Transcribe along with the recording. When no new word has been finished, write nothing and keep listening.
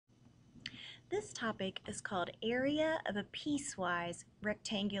This topic is called area of a piecewise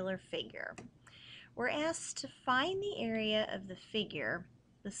rectangular figure. We're asked to find the area of the figure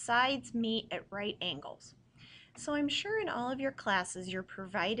the sides meet at right angles. So I'm sure in all of your classes you're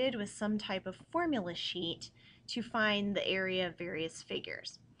provided with some type of formula sheet to find the area of various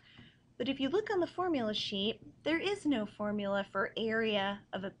figures. But if you look on the formula sheet, there is no formula for area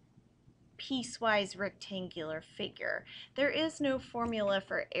of a piecewise rectangular figure. There is no formula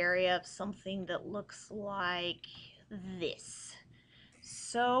for area of something that looks like this.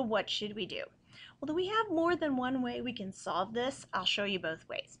 So what should we do? Well, we have more than one way we can solve this. I'll show you both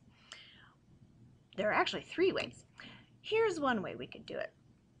ways. There are actually three ways. Here's one way we could do it.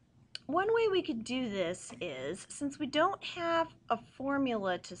 One way we could do this is, since we don't have a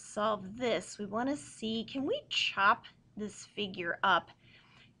formula to solve this, we want to see, can we chop this figure up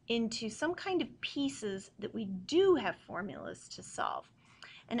into some kind of pieces that we do have formulas to solve?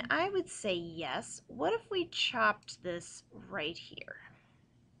 And I would say yes. What if we chopped this right here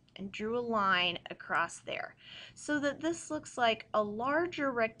and drew a line across there so that this looks like a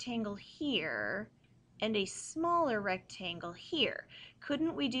larger rectangle here and a smaller rectangle here?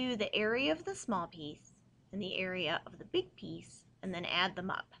 Couldn't we do the area of the small piece and the area of the big piece and then add them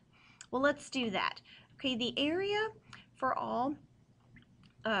up? Well, let's do that. Okay, the area for all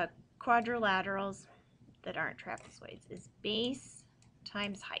quadrilaterals that aren't trapezoids is base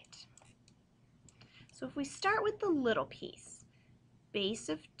times height. So if we start with the little piece, base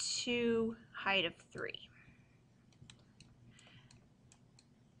of 2, height of 3.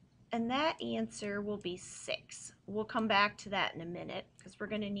 And that answer will be 6. We'll come back to that in a minute because we're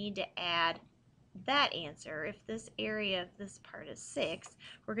going to need to add that answer. If this area of this part is 6,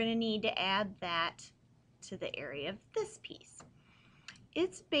 we're going to need to add that to the area of this piece.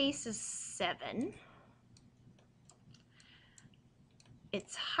 Its base is 7.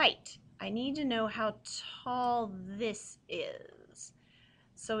 Its height, I need to know how tall this is.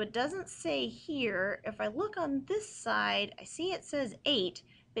 So it doesn't say here. If I look on this side, I see it says 8,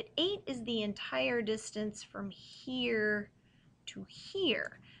 but 8 is the entire distance from here to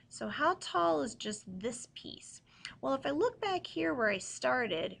here. So how tall is just this piece? Well, if I look back here where I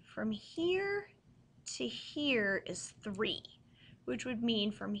started, from here to here is 3, which would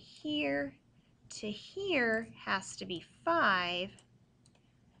mean from here to here has to be 5,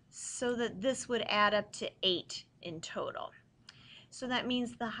 so that this would add up to 8 in total. So that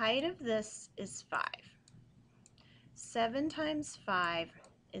means the height of this is 5. 7 times 5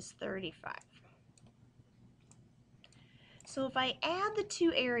 is 35. So if I add the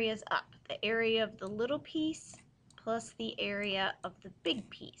two areas up, the area of the little piece plus the area of the big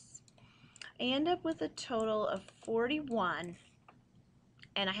piece, I end up with a total of 41,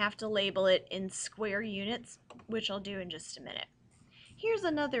 and I have to label it in square units, which I'll do in just a minute. Here's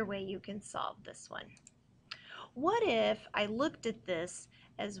another way you can solve this one. What if I looked at this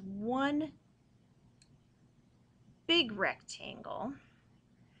as one big rectangle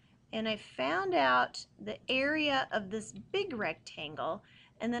and I found out the area of this big rectangle,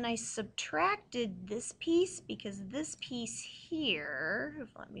 and then I subtracted this piece because this piece here,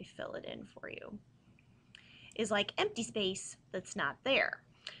 let me fill it in for you, is like empty space that's not there.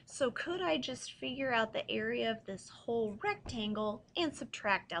 So could I just figure out the area of this whole rectangle and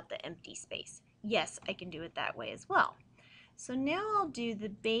subtract out the empty space? Yes, I can do it that way as well. So now I'll do the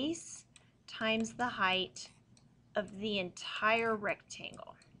base times the height of the entire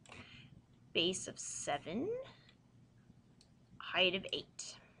rectangle. Base of 7, height of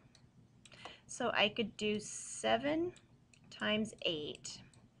 8. So I could do 7 times 8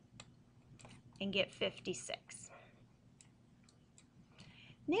 and get 56.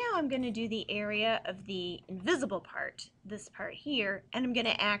 Now I'm going to do the area of the invisible part, this part here, and I'm going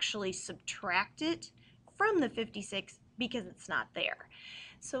to actually subtract it from the 56 because it's not there.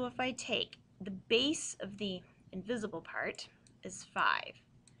 So if I take the base of the invisible part is 5,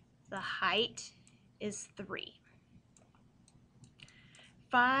 the height is 3.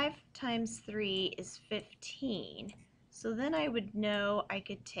 5 times 3 is 15. So then I would know I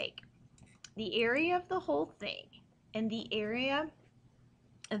could take the area of the whole thing and the area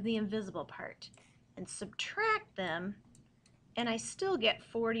of the invisible part and subtract them, and I still get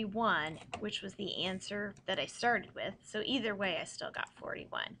 41, which was the answer that I started with. So either way, I still got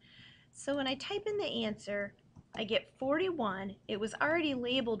 41. So when I type in the answer, I get 41. It was already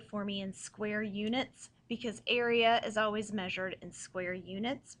labeled for me in square units because area is always measured in square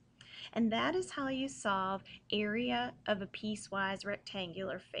units. And that is how you solve area of a piecewise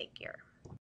rectangular figure.